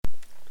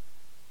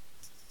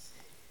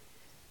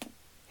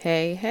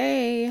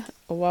Hey,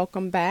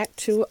 welcome back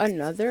to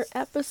another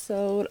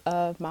episode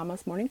of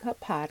Mama's Morning Cup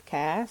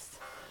podcast.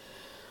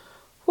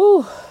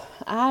 Whew,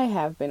 I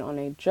have been on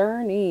a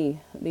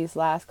journey these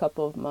last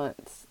couple of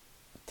months,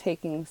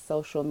 taking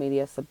social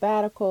media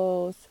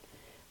sabbaticals,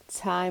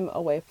 time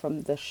away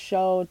from the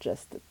show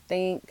just to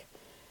think,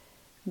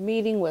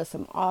 meeting with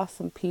some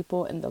awesome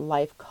people in the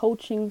life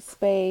coaching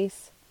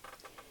space,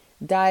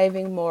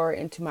 diving more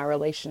into my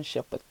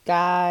relationship with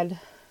God,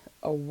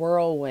 a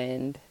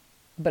whirlwind.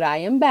 But I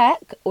am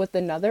back with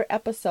another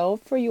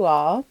episode for you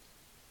all.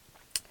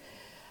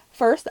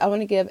 First, I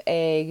want to give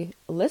a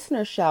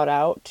listener shout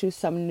out to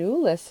some new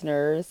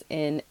listeners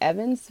in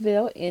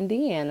Evansville,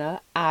 Indiana.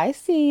 I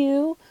see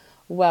you.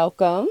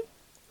 Welcome.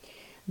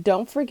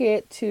 Don't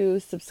forget to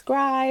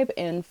subscribe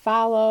and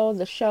follow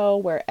the show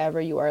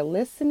wherever you are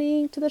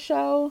listening to the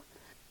show.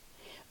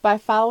 By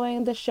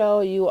following the show,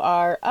 you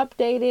are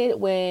updated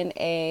when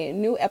a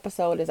new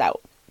episode is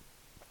out.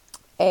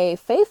 A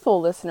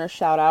faithful listener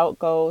shout out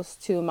goes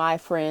to my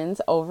friends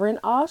over in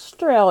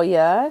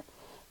Australia.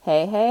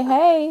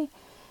 Hey.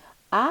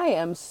 I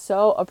am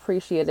so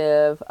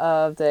appreciative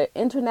of the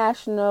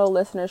international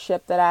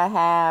listenership that I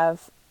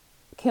have.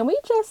 Can we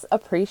just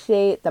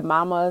appreciate the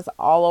mamas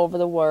all over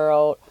the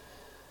world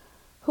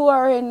who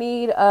are in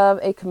need of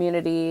a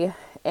community?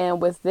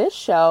 And with this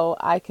show,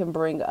 I can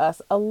bring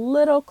us a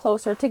little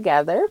closer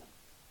together.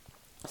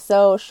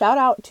 So shout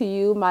out to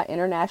you, my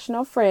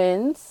international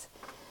friends.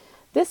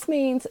 This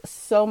means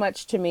so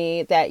much to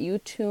me that you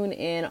tune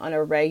in on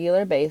a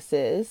regular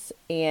basis,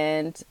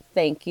 and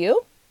thank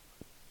you.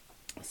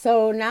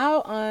 So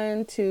now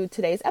on to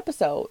today's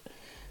episode.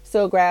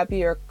 So grab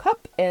your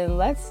cup and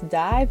let's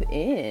dive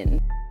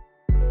in.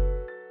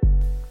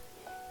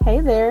 Hey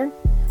there,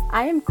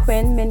 I am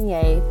Quinn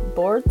Minier,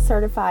 board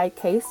certified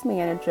case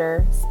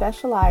manager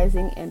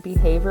specializing in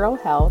behavioral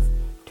health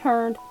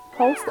turned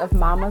host of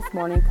Mama's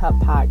Morning Cup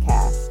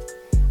podcast.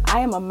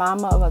 I am a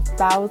mama of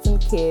 1,000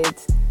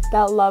 kids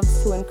that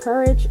loves to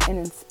encourage and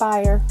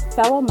inspire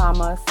fellow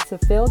mamas to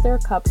fill their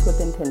cups with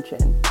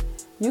intention.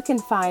 You can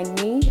find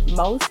me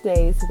most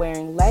days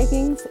wearing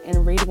leggings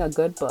and reading a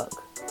good book.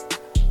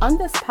 On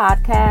this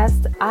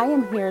podcast, I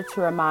am here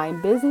to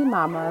remind busy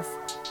mamas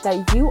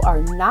that you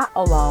are not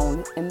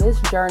alone in this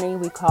journey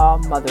we call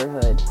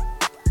motherhood.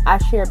 I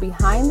share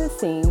behind the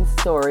scenes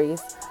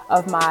stories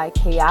of my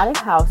chaotic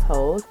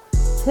household,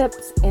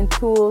 tips and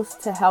tools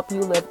to help you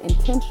live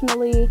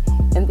intentionally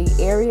in the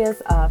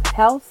areas of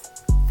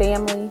health,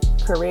 family,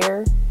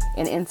 career,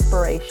 and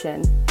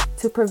inspiration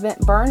to prevent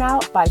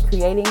burnout by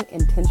creating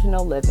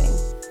intentional living.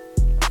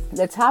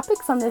 The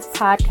topics on this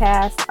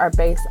podcast are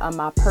based on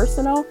my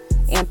personal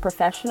and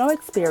professional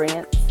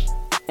experience,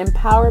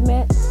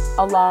 empowerment,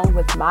 along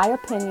with my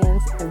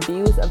opinions and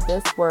views of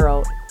this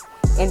world.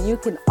 And you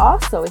can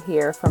also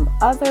hear from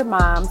other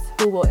moms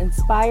who will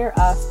inspire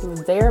us through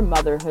their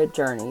motherhood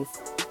journeys.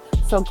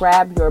 So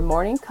grab your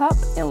morning cup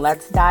and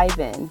let's dive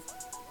in.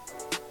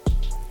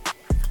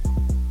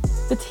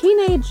 The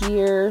teenage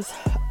years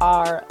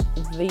are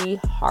the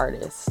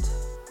hardest.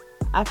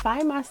 I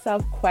find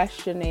myself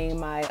questioning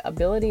my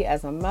ability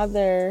as a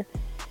mother,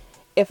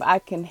 if I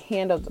can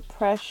handle the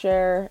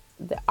pressure,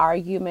 the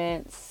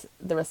arguments,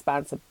 the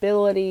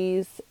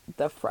responsibilities,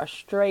 the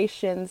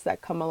frustrations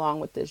that come along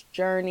with this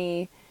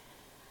journey.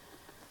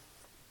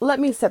 Let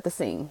me set the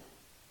scene.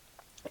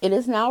 It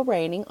is now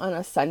raining on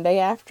a Sunday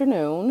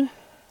afternoon.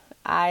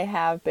 I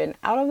have been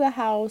out of the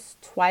house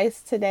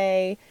twice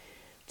today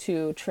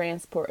to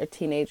transport a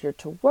teenager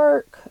to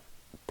work,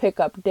 pick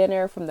up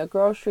dinner from the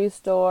grocery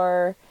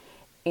store,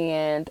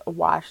 and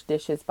wash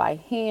dishes by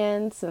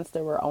hand since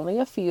there were only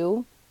a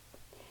few.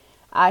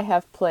 I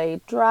have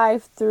played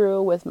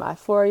drive-through with my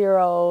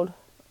 4-year-old,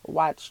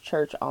 watched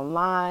church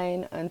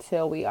online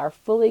until we are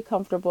fully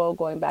comfortable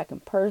going back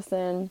in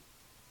person.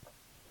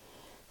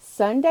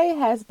 Sunday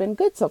has been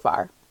good so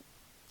far.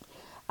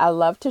 I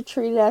love to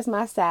treat it as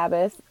my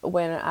Sabbath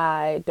when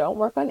I don't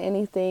work on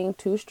anything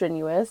too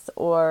strenuous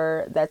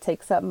or that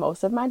takes up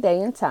most of my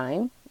day and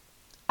time.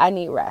 I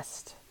need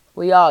rest.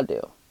 We all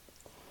do.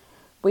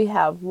 We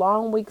have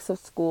long weeks of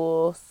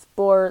school,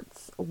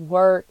 sports,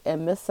 work,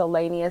 and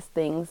miscellaneous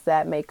things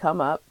that may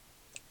come up.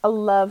 I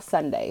love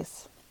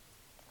Sundays.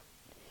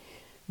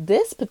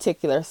 This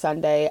particular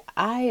Sunday,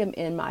 I am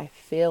in my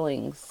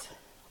feelings.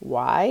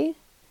 Why?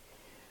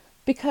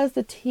 Because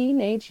the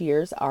teenage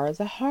years are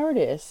the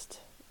hardest.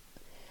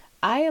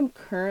 I am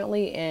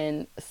currently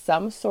in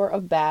some sort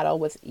of battle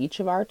with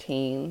each of our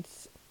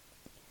teens.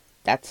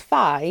 That's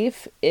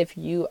 5 if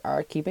you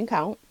are keeping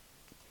count.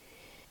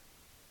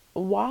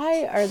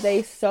 Why are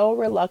they so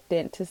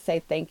reluctant to say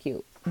thank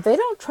you? They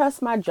don't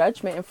trust my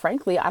judgment, and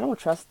frankly, I don't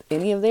trust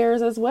any of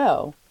theirs as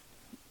well.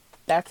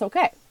 That's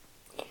okay.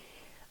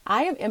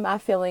 I am in my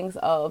feelings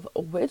of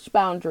which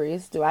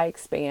boundaries do I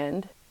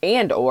expand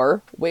and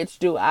or which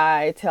do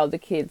I tell the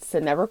kids to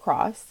never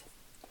cross.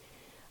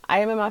 I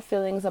am in my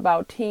feelings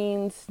about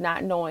teens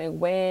not knowing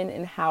when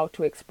and how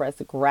to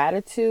express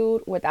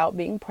gratitude without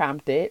being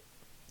prompted.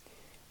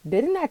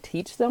 Didn't I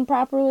teach them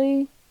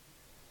properly?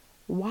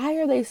 Why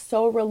are they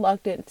so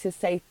reluctant to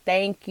say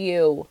thank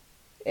you?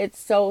 It's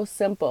so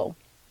simple.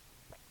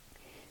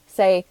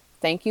 Say,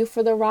 thank you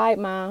for the ride,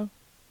 Mom.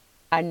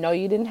 I know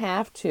you didn't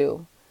have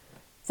to.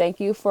 Thank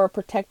you for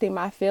protecting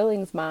my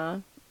feelings,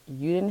 Mom.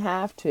 You didn't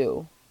have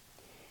to.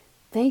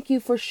 Thank you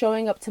for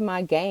showing up to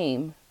my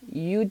game.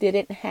 You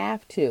didn't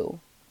have to.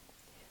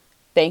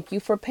 Thank you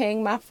for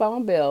paying my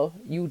phone bill.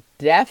 You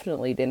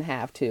definitely didn't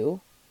have to.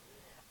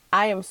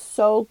 I am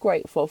so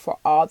grateful for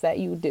all that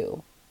you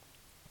do.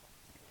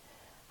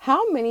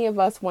 How many of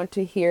us want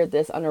to hear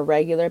this on a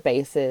regular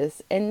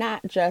basis and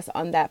not just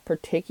on that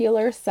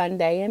particular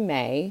Sunday in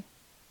May?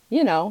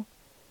 You know,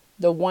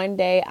 the one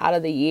day out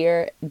of the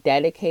year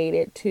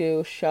dedicated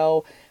to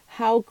show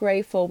how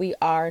grateful we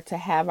are to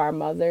have our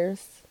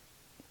mothers.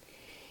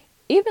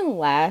 Even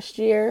last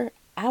year,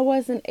 I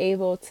wasn't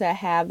able to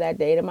have that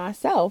day to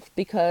myself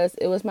because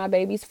it was my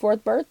baby's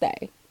 4th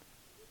birthday.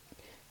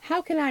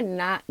 How can I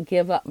not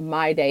give up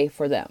my day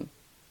for them?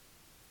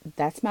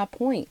 That's my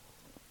point.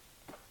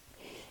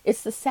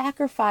 It's the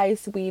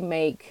sacrifice we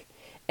make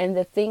and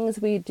the things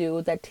we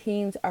do that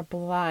teens are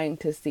blind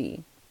to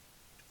see.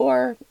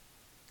 Or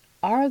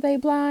are they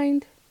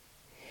blind?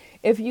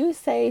 If you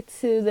say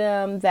to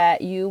them that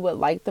you would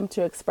like them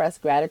to express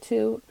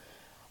gratitude,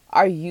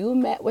 are you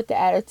met with the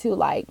attitude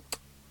like,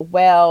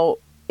 well,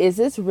 is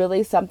this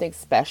really something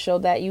special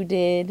that you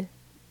did?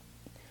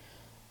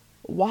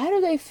 Why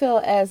do they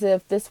feel as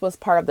if this was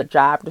part of the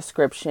job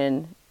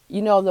description?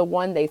 You know, the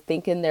one they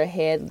think in their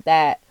head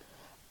that,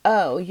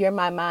 oh, you're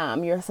my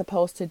mom, you're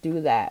supposed to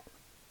do that.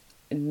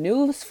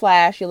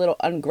 Newsflash, you little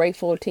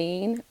ungrateful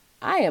teen.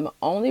 I am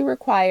only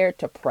required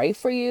to pray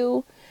for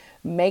you,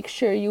 make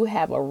sure you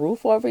have a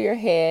roof over your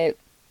head,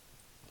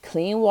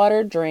 clean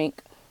water to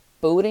drink,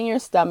 food in your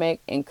stomach,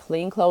 and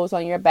clean clothes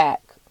on your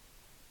back.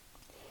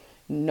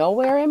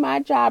 Nowhere in my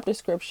job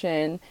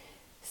description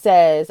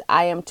says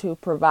I am to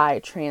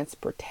provide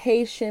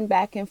transportation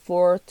back and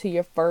forth to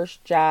your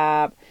first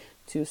job,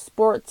 to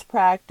sports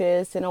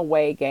practice and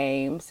away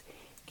games,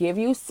 give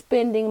you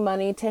spending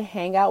money to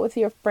hang out with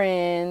your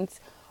friends.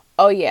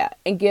 Oh yeah,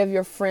 and give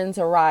your friends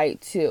a ride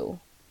too.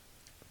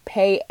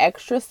 Pay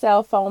extra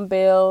cell phone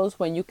bills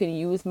when you can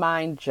use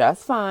mine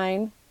just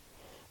fine.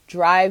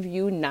 Drive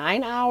you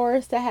 9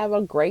 hours to have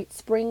a great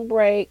spring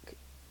break.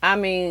 I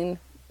mean,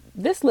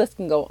 this list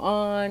can go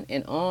on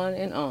and on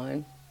and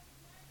on.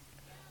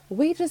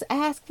 We just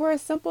ask for a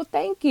simple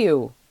thank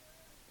you.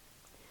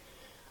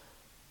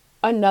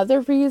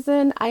 Another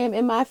reason I am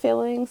in my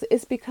feelings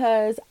is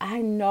because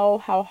I know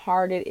how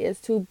hard it is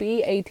to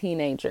be a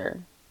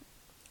teenager.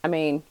 I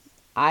mean,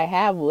 I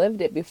have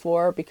lived it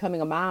before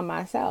becoming a mom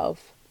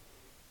myself.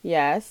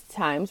 Yes,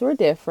 times were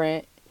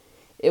different.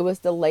 It was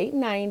the late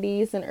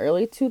 90s and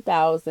early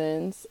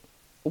 2000s,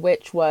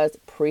 which was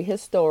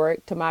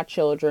prehistoric to my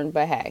children,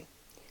 but hey,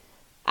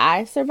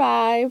 I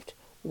survived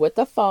with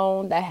a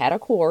phone that had a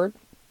cord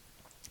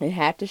and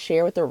had to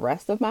share with the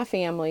rest of my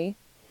family.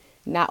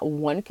 Not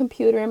one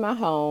computer in my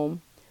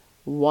home,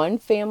 one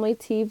family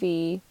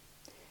TV,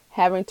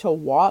 having to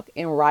walk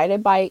and ride a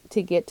bike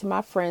to get to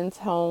my friends'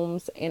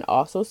 homes and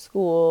also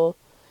school.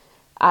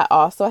 I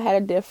also had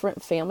a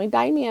different family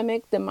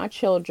dynamic than my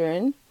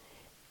children,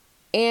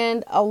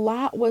 and a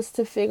lot was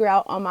to figure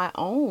out on my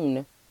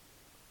own.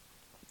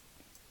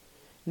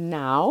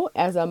 Now,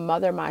 as a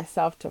mother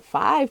myself to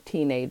 5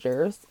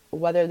 teenagers,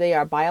 whether they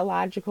are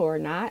biological or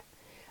not,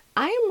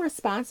 I am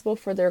responsible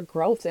for their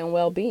growth and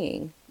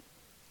well-being.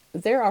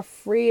 There are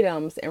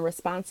freedoms and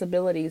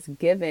responsibilities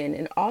given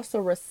and also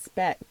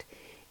respect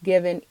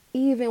given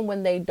even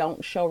when they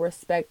don't show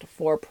respect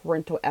for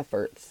parental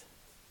efforts.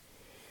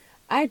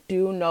 I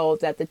do know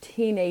that the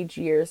teenage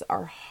years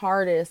are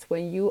hardest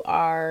when you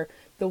are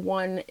the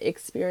one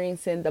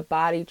experiencing the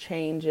body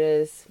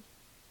changes,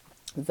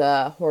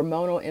 the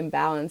hormonal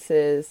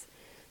imbalances,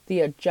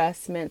 the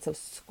adjustments of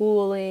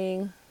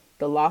schooling,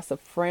 the loss of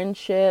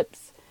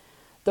friendships,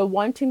 the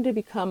wanting to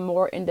become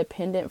more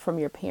independent from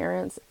your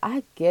parents.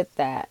 I get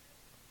that.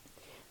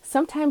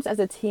 Sometimes as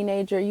a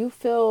teenager, you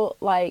feel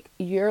like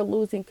you're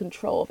losing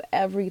control of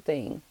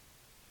everything.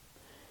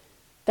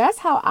 That's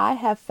how I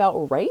have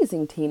felt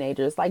raising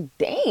teenagers. Like,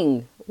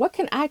 dang, what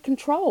can I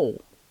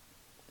control?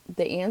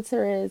 The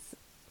answer is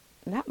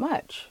not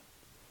much.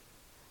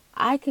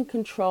 I can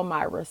control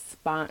my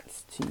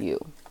response to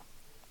you.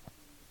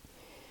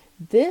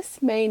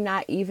 This may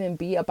not even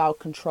be about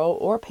control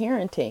or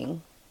parenting.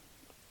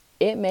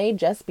 It may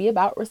just be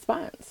about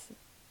response.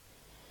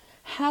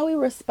 How we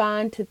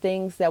respond to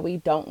things that we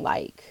don't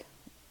like.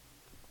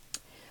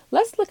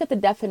 Let's look at the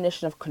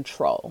definition of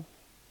control.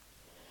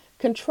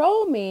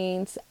 Control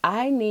means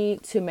I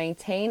need to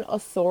maintain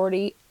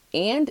authority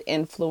and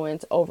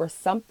influence over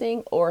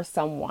something or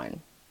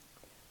someone.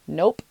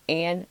 Nope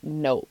and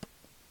nope.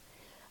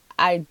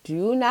 I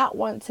do not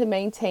want to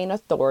maintain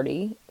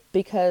authority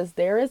because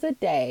there is a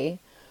day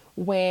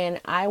when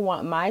I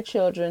want my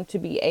children to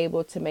be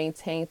able to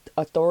maintain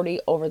authority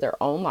over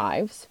their own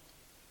lives.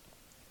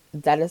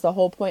 That is the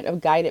whole point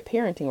of guided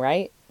parenting,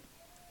 right?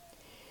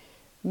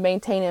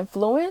 Maintain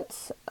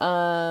influence?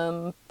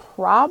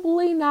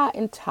 Probably not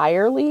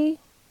entirely.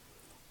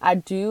 I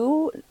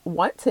do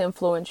want to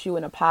influence you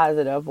in a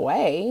positive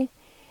way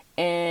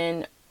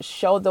and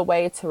show the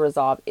way to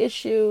resolve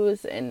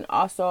issues and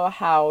also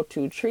how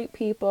to treat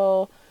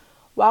people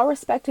while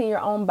respecting your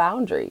own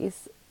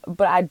boundaries.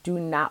 But I do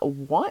not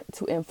want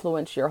to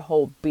influence your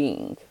whole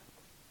being.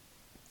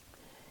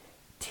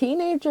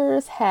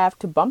 Teenagers have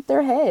to bump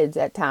their heads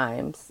at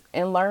times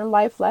and learn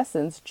life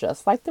lessons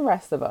just like the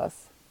rest of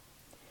us.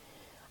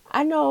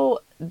 I know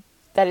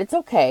that it's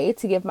okay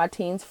to give my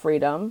teens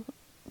freedom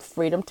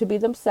to be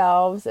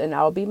themselves, and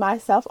I'll be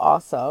myself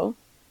also.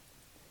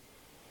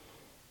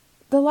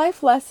 The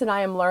life lesson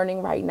I am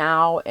learning right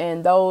now,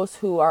 and those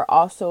who are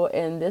also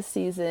in this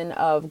season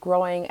of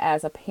growing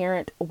as a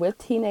parent with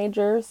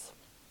teenagers,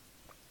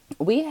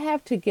 we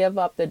have to give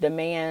up the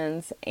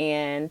demands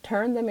and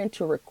turn them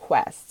into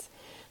requests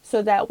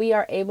so that we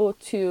are able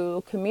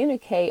to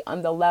communicate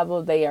on the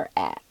level they are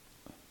at.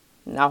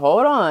 Now,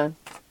 hold on.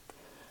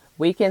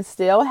 We can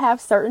still have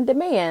certain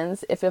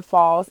demands if it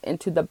falls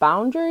into the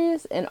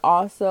boundaries and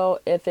also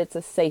if it's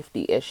a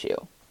safety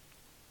issue.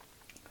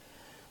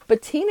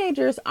 But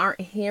teenagers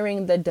aren't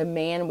hearing the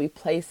demand we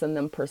place on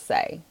them per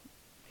se.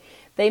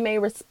 They may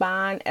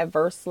respond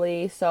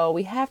adversely, so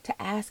we have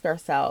to ask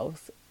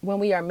ourselves when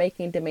we are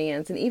making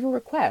demands and even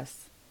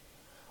requests,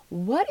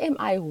 what am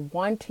I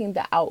wanting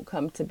the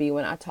outcome to be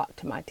when I talk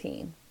to my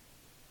teen?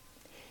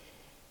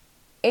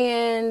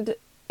 And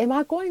am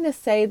I going to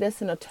say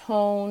this in a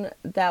tone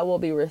that will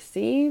be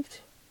received?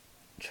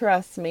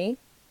 Trust me,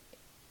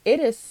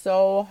 it is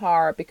so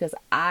hard because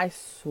I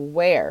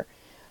swear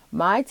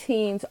my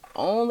teens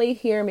only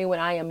hear me when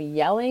I am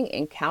yelling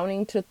and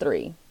counting to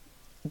 3.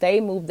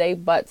 They move their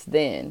butts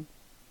then.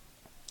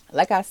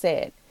 Like I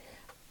said,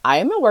 I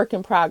am a work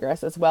in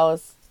progress as well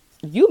as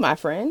you, my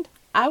friend.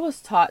 I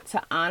was taught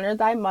to honor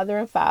thy mother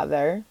and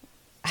father.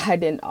 I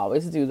didn't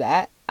always do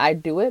that. I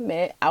do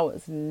admit I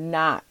was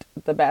not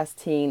the best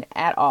teen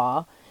at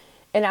all.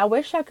 And I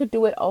wish I could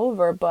do it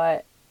over,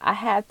 but I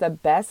had the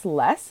best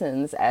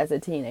lessons as a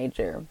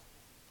teenager.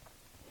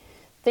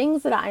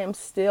 Things that I am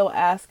still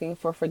asking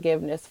for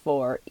forgiveness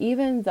for,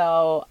 even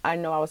though I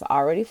know I was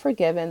already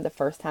forgiven the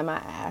first time I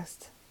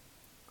asked.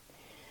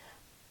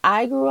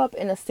 I grew up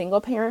in a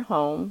single parent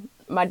home.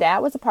 My dad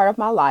was a part of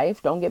my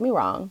life, don't get me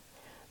wrong,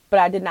 but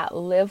I did not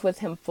live with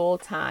him full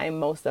time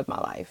most of my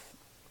life.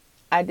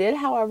 I did,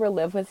 however,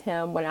 live with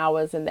him when I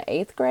was in the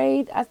 8th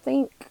grade, I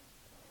think.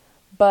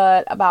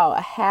 But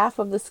about half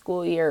of the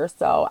school year or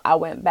so, I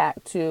went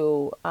back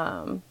to,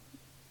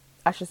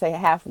 I should say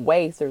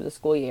halfway through the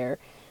school year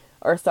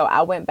or so,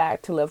 I went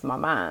back to live with my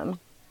mom.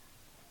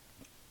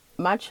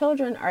 My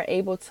children are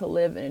able to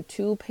live in a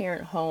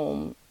 2-parent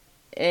home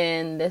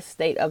in this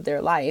state of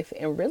their life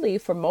and really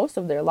for most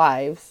of their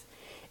lives.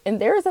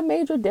 And there is a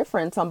major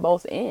difference on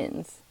both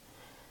ends.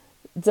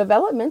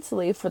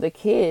 Developmentally for the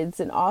kids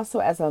and also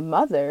as a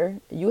mother,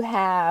 you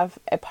have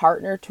a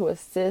partner to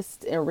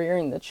assist in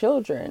rearing the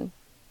children.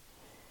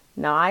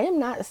 Now, I am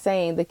not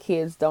saying the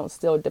kids don't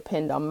still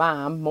depend on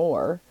mom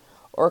more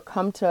or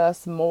come to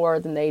us more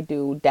than they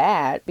do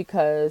dad,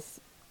 because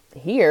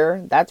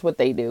here, that's what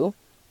they do.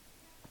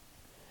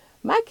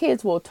 My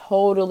kids will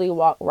totally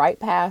walk right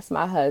past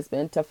my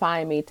husband to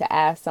find me to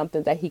ask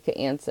something that he could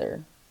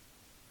answer.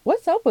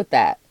 What's up with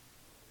that?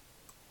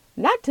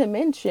 Not to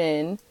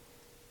mention,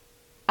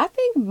 I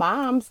think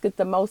moms get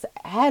the most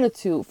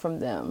attitude from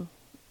them.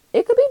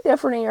 It could be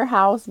different in your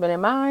house, but in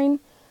mine,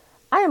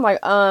 I am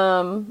like,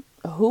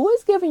 who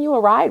is giving you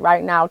a ride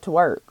right now to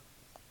work,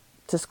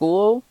 to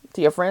school,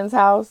 to your friend's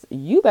house?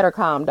 You better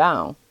calm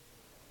down.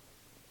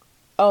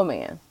 Oh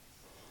man.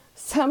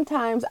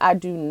 Sometimes I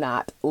do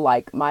not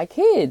like my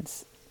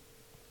kids.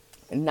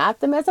 Not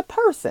them as a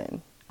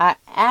person. I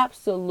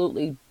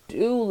absolutely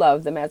do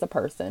love them as a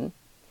person.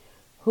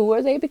 Who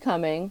are they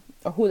becoming,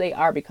 or who they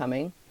are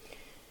becoming?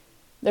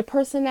 Their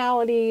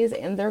personalities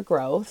and their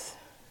growth.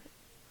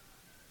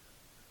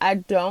 I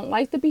don't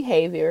like the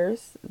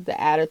behaviors, the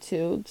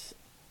attitudes,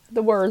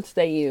 the words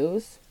they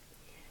use,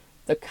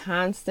 the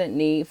constant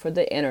need for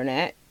the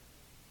internet,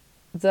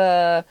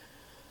 the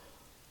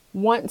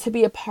want to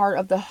be a part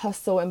of the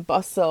hustle and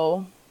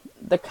bustle,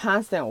 the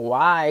constant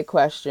why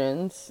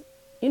questions.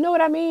 You know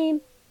what I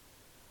mean?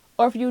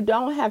 Or if you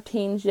don't have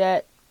teens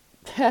yet,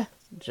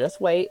 just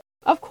wait.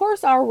 Of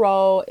course, our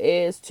role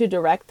is to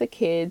direct the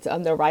kids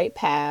on the right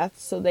path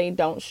so they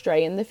don't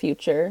stray in the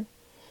future.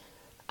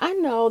 I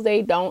know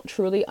they don't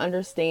truly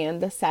understand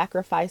the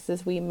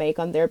sacrifices we make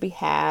on their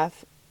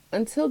behalf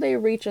until they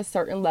reach a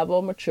certain level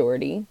of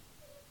maturity.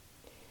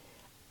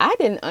 I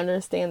didn't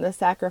understand the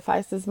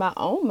sacrifices my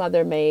own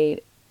mother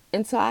made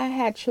until I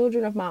had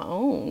children of my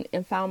own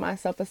and found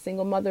myself a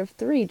single mother of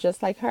 3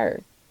 just like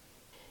her.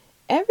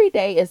 Every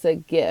day is a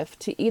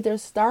gift to either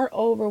start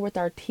over with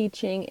our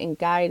teaching and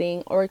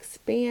guiding or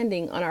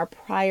expanding on our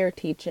prior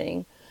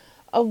teaching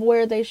of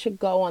where they should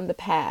go on the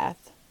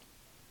path.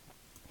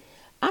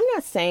 I'm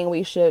not saying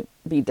we should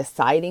be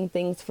deciding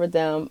things for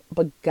them,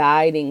 but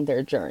guiding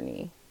their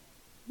journey.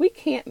 We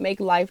can't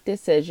make life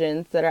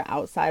decisions that are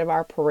outside of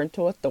our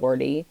parental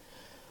authority,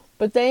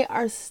 but they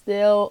are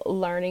still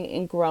learning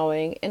and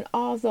growing. And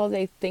although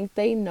they think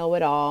they know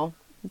it all,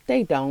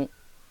 they don't.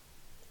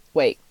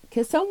 Wait,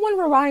 can someone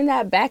rewind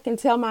that back and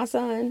tell my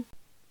son?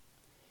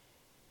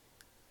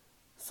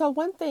 So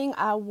one thing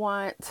I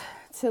want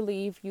to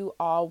leave you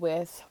all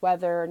with,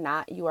 whether or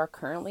not you are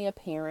currently a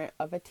parent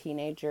of a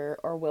teenager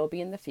or will be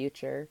in the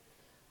future,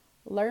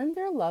 learn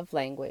their love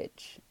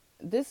language.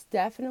 This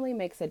definitely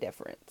makes a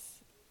difference.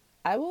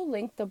 I will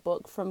link the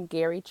book from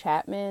Gary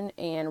Chapman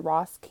and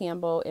Ross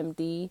Campbell,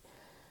 MD,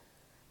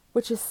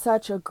 which is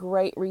such a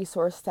great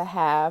resource to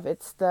have.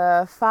 It's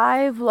the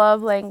 5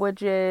 love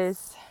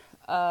languages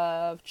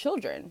of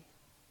children.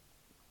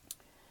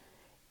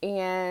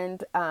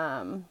 And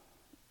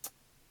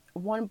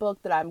one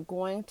book that I'm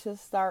going to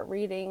start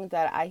reading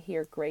that I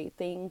hear great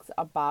things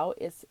about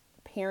is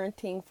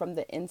Parenting from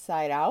the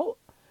Inside Out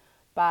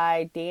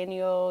by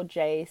Daniel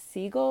J.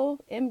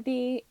 Siegel,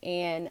 MD,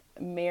 and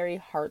Mary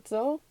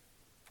Hartzell.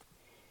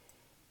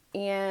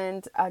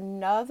 And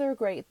another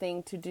great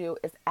thing to do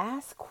is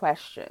ask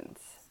questions.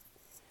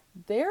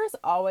 There's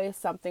always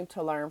something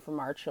to learn from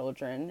our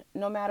children,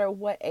 no matter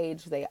what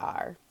age they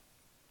are.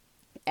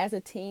 As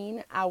a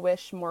teen, I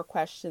wish more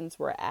questions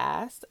were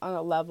asked on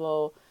a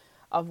level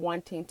of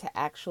wanting to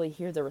actually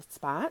hear the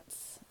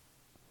response.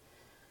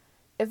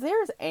 If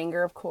there is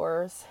anger, of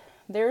course,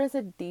 there is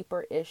a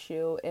deeper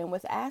issue, and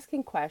with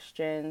asking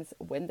questions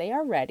when they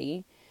are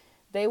ready,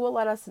 they will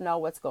let us know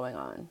what's going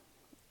on.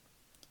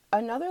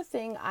 Another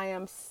thing I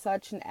am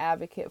such an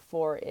advocate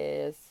for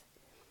is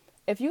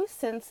if you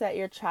sense that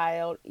your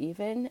child,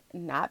 even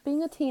not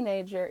being a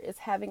teenager, is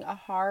having a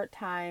hard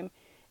time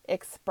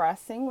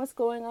expressing what's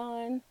going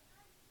on,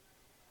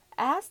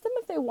 ask them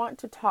if they want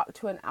to talk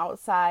to an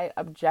outside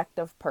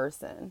objective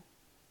person.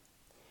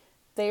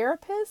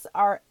 Therapists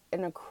are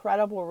an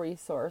incredible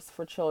resource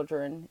for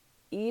children,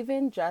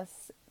 even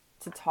just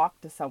to talk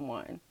to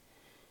someone.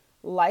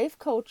 Life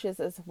coaches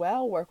as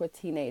well work with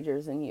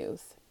teenagers and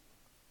youth.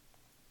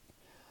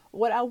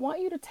 What I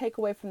want you to take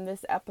away from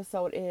this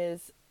episode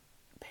is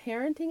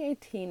parenting a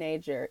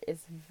teenager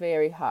is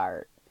very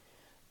hard,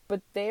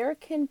 but there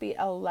can be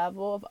a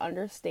level of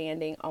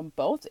understanding on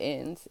both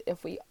ends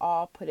if we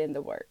all put in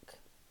the work.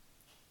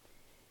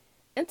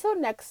 Until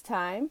next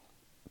time,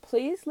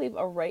 please leave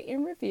a rate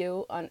and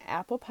review on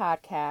Apple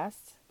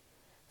Podcasts,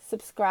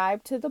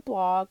 subscribe to the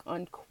blog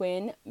on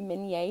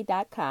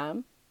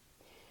QuinnMinier.com,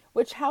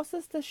 which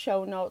houses the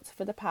show notes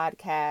for the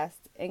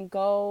podcast, and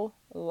go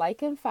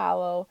like and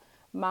follow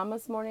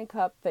Mama's Morning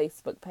Cup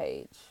Facebook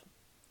page.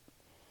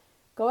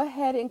 Go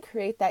ahead and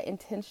create that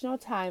intentional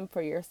time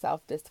for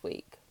yourself this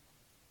week.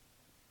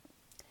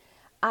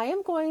 I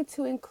am going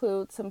to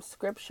include some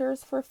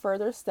scriptures for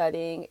further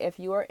studying if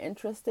you are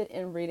interested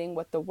in reading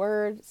what the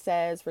Word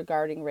says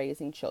regarding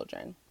raising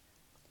children.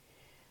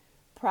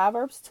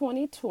 Proverbs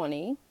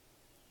 20:20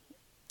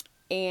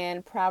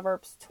 and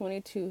Proverbs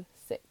 22:6.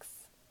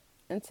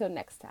 Until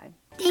next time.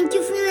 Thank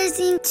you for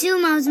listening to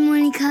Mom's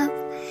Morning Cup.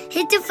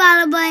 Hit the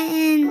follow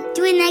button.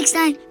 Do it next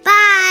time.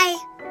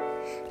 Bye.